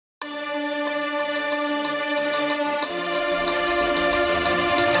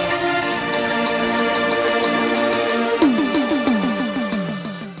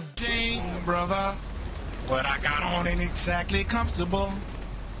exactly comfortable.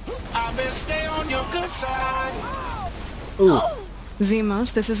 I best stay on your good side. Ooh.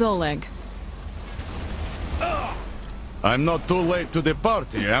 Zimos, this is Oleg. I'm not too late to the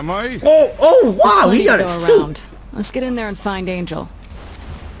party, am I? Oh, wow, he got a suit. Let's get in there and find Angel.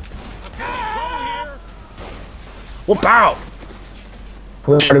 Whoop out!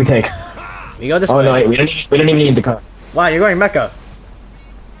 Where do we take? We go this way. Oh no, wait, we don't even need the car. Wow, you're going Mecca.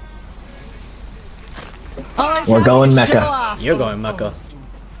 We're going Mecca. You're going Mecca.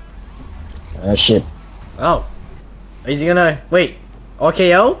 Shit. Oh. Is he gonna... Wait.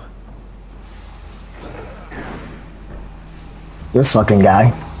 RKO? This fucking guy.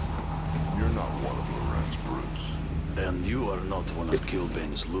 You're not one of Loren's brutes. And you are not one of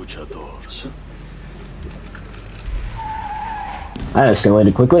Kilbane's Luchadors. That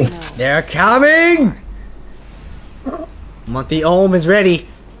escalated quickly. They're coming! Monty Ohm is ready.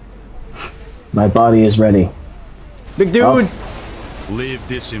 My body is ready. Big dude! Oh. Leave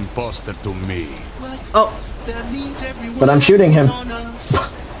this imposter to me. Oh. But I'm shooting him.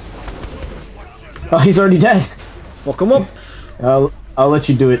 Oh, he's already dead. Fuck him up. I'll let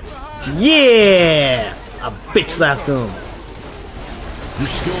you do it. Yeah! I bitch slapped him. Your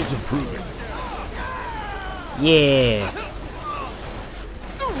skills improving. Yeah.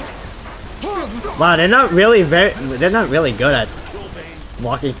 Wow, they're not really good at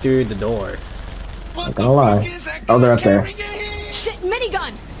walking through the door. Not gonna lie. Oh, they're up there. Shit,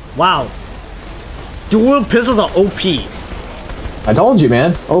 minigun! Wow. Dual pistols are OP. I told you,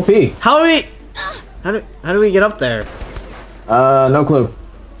 man. OP. How do we get up there? No clue.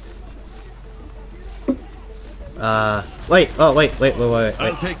 Wait.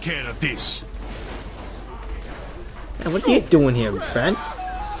 I'll take care of this. Man, what are you doing here, friend?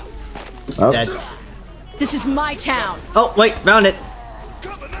 Oh. Dead. This is my town! Oh, wait, found it.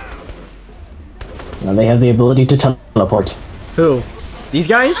 Now they have the ability to teleport. Who? These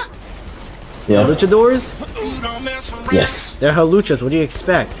guys? Yeah. Luchadors? Yes. They're haluchas, what do you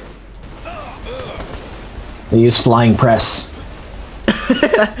expect? They use flying press.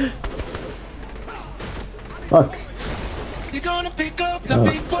 Fuck.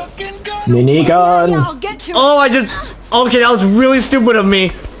 Minigun! Yeah, I'll get to Oh, okay, that was really stupid of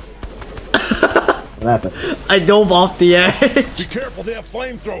me. What happened? I dove off the edge. Be careful, they have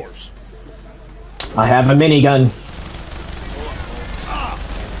flamethrowers. I have a minigun.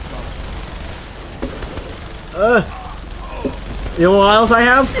 You know what else I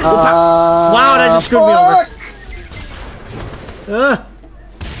have? Wow, that just screwed me over.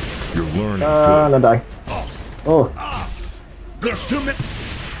 You're learning. No die. Oh. There's 2 minutes.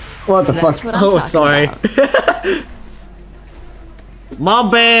 What the That's fuck? what I'm Oh, talking sorry. about. My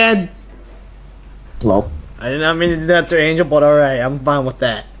bad. Lol. I did not mean to do that to Angel, but alright, I'm fine with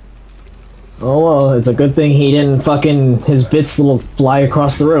that. Oh well, it's a good thing he didn't fucking his bits little fly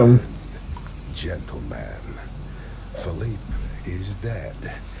across the room. Gentleman, Philippe is dead,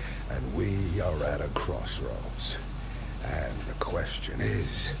 and we are at a crossroads. And the question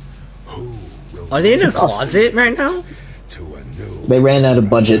is, who will Are they in a closet right now? to a new They ran out of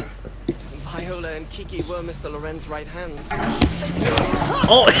budget. Viola and Kiki were Mr. Loren's right hands.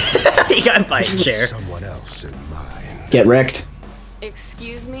 Oh, he got by a chair. someone else in mind? Get wrecked.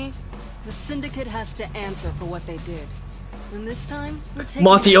 Excuse me? The Syndicate has to answer for what they did. And this time, we're taking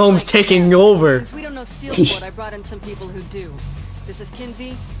Monty it Ohm's like taking that. over. Since we don't know Steelport, I brought in some people who do. This is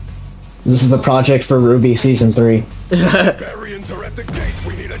Kinsey. This is the project for Ruby Season 3. Barbarians are at the gate.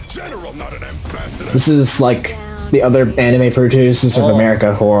 We need a general, not an ambassador. This is like the other anime producers of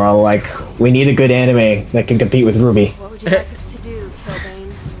America who are all like, we need a good anime that can compete with Ruby. What would you like us to do,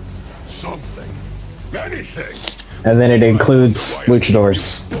 Kilbane? Something. Anything. And then it includes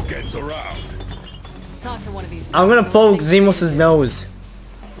Luchadors. Bookends around. Talk to one of these I'm gonna guys. poke Zemos' nose.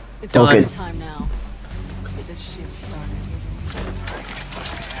 It's Poke time it. time now. Let's get this shit started.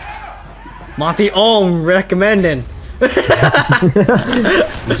 Monty Ohm recommending.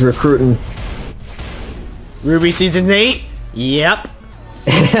 He's recruiting. Ruby Season 8? Yep.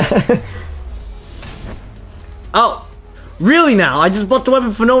 Oh, really now? I just bought the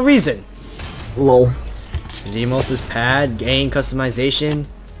weapon for no reason. Lol. Zemos' pad, gain customization.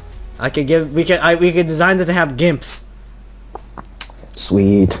 We could design it to have gimps.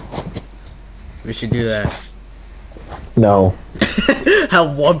 Sweet. We should do that. No.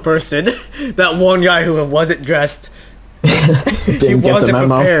 Have one person, that one guy who wasn't dressed. He Didn't get the wasn't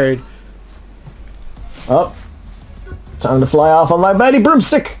memo. prepared. Oh. Time to fly off on my mighty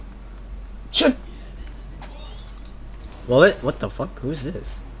broomstick. Shit. Well, what the fuck? Who's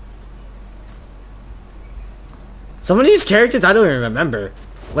this? Some of these characters I don't even remember.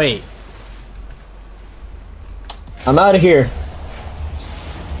 Wait. I'm out of here.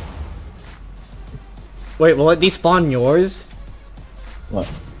 Wait, will it despawn yours?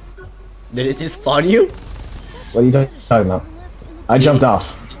 What? Did it despawn you? What are you talking about? I jumped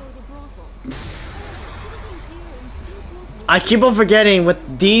off. I keep on forgetting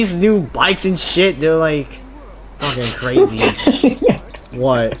with these new bikes and shit, they're like fucking crazy.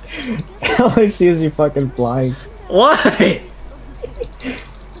 What? All I see is you fucking flying. What?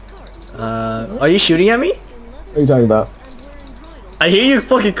 Are you shooting at me? What are you talking about? I hear you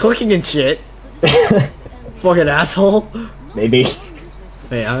fucking clicking and shit. Fucking asshole. Maybe.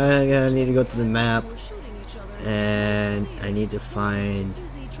 Wait, I'm gonna need to go to the map. And I need to find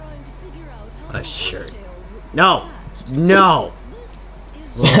a shirt. No! No!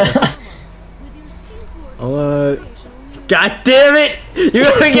 God damn it! You're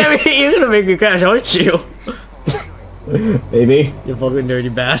gonna get me. You're gonna make me crash, aren't you? Maybe. You fucking dirty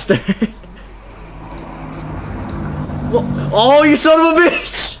bastard. Oh, you son of a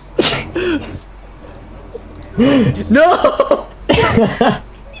bitch! No!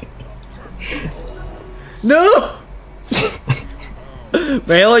 No!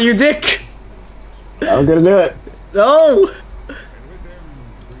 Mayolo, you dick! I'm gonna do it. No!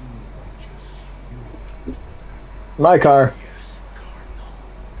 My car.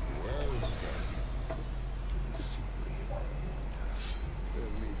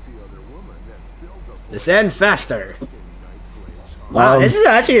 Descend faster. Wow, this is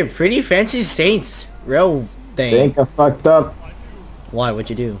actually a pretty fancy Saints rail thing. Think I fucked up. Why? What'd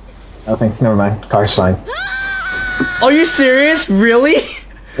you do? Nothing. Never mind. Car's fine. Are you serious? Really?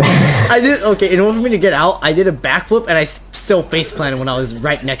 I did. Okay, in order for me to get out, I did a backflip and I still face planted when I was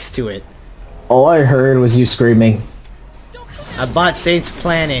right next to it. All I heard was you screaming. I bought Saints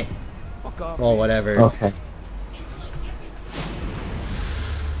Planet. Well, whatever. Okay.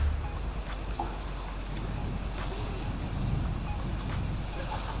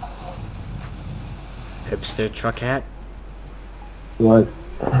 Hipster truck hat. What?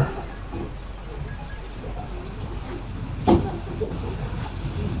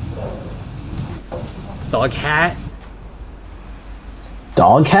 Dog hat.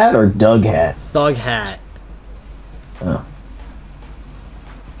 Dog hat or Doug hat? Dog hat. Oh.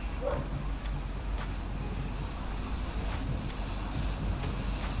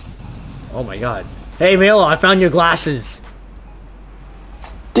 Oh my god. Hey Mayolo, I found your glasses.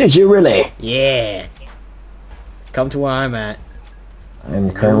 Did you really? Yeah. Come to where I'm at.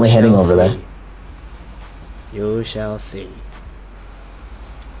 I'm currently heading over there. You shall see.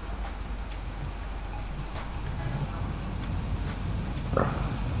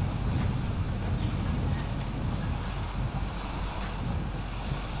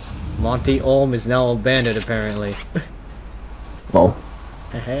 Monty Ulm is now abandoned apparently. Well.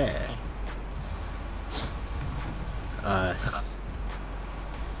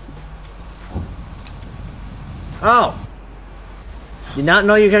 Oh! Did not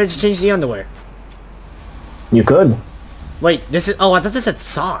know you gotta change the underwear. You could. Wait, this is- oh, I thought this said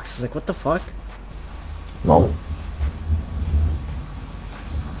socks. Like, what the fuck? No.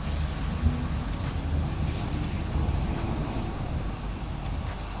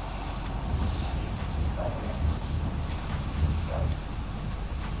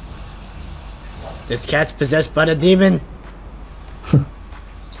 This cat's possessed by the demon.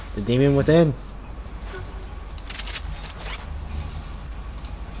 The demon within.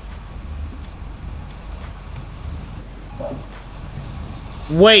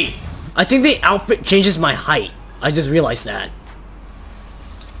 Wait, I think the outfit changes my height. I just realized that.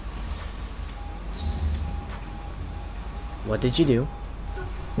 What did you do?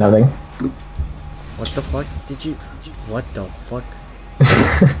 Nothing. What the fuck did you... What the fuck?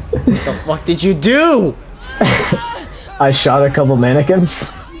 What the fuck did you do? I shot a couple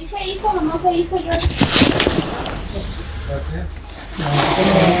mannequins.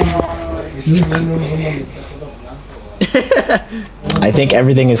 I think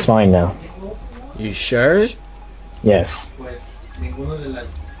everything is fine now. You sure? Yes.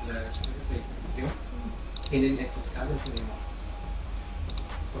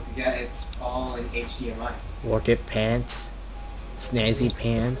 It's all in HDMI. Work it pants. Snazzy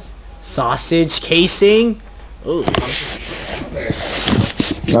pants. Sausage casing. Ooh.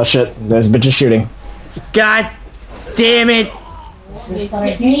 Oh shit, there's bitches shooting. God damn it!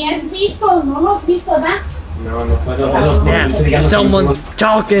 Snap! Someone's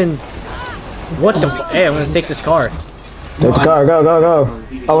talking! What the f- Hey, I'm gonna take this car. Take the car, go, go, go!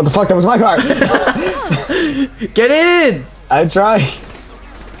 Oh, what the fuck, that was my car! Get in! I try.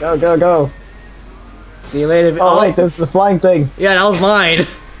 Go, go, go. See you later. Oh wait, this is a flying thing. Yeah, that was mine.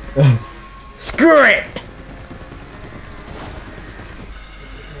 Screw it!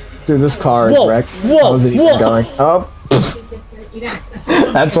 Dude, this car is Whoa, wrecked. whoa, How is it even whoa. going? Oh.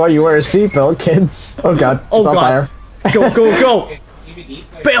 That's why you wear a seatbelt, kids. Oh god. Oh It's on god. fire. Go, go, go!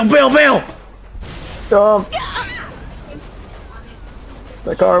 Bail, bail, bail!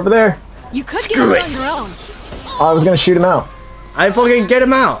 That car over there. You could Screw get it. it on your own. Oh, I was gonna shoot him out. I fucking get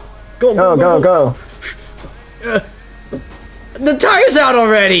him out! Go, Go, go, go. The tire's out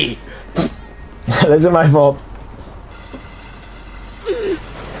already! That isn't my fault.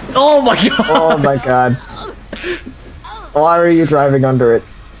 Oh my god! Oh my god. Why are you driving under it?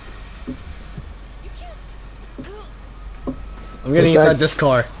 I'm getting Get that- inside this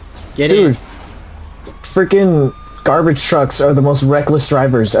car. Get Dude. Freaking garbage trucks are the most reckless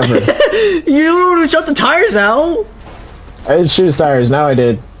drivers ever. in. You don't want to shut the tires out! I didn't shoot his tires, now I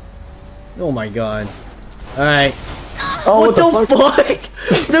did. Oh my god. Alright. Oh, What the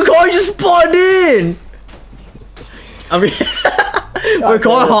fuck? The car just spawned in! I mean, we're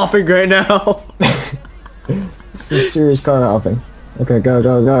car hopping right now. Some serious car hopping. Okay, go,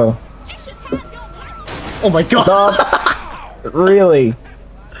 go, go. Oh my god. Stop. Really?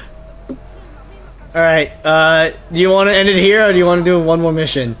 Alright, do you want to end it here or do you want to do one more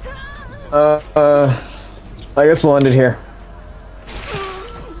mission? I guess we'll end it here.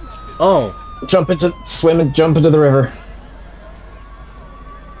 Oh. Swim and jump into the river.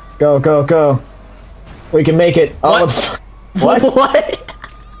 Go, go, go. We can make it. What? Oh, what?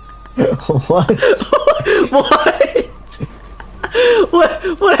 What?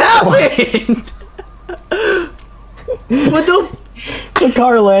 What? What happened? What the? The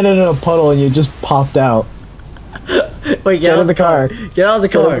car landed in a puddle and you just popped out. Wait, Get in the car. Get out of the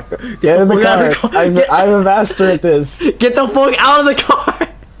car. Get in the fuck out of car. Get- I'm a master at this. Get the fuck out of the car!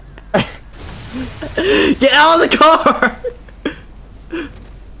 Get out of the car!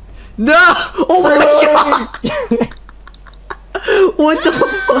 No! Oh my god! What the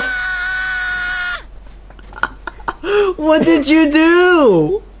fuck? What did you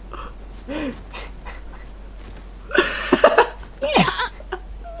do?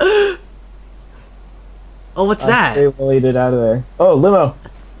 Oh, what's that? They willied it out of there. Oh, limo.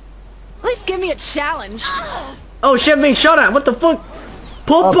 At least give me a challenge. Oh, shit being shot at! What the fuck?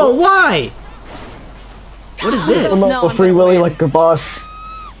 Popo, why? What is this? Limo No, will I'm free gonna willy win. like a boss.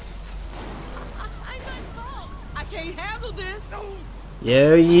 I can't handle this.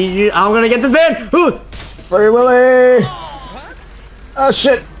 Yeah, I'm gonna get this man! Ooh. Free willy! Oh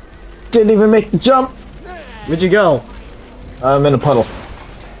shit! Didn't even make the jump. Where'd you go? I'm in a puddle.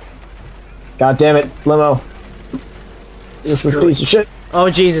 God damn it, limo. Useless Screw piece of shit. Oh,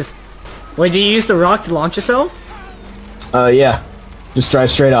 Jesus. Wait, did you use the rock to launch yourself? Yeah. Just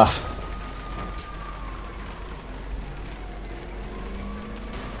drive straight off.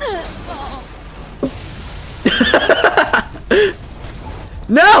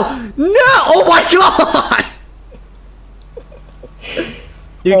 No! No! Oh my god!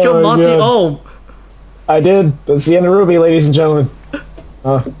 You Oh killed my Monty. God. Oh! I did. That's the end of Ruby, ladies and gentlemen.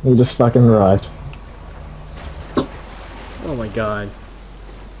 Oh, we just fucking arrived. Oh my god.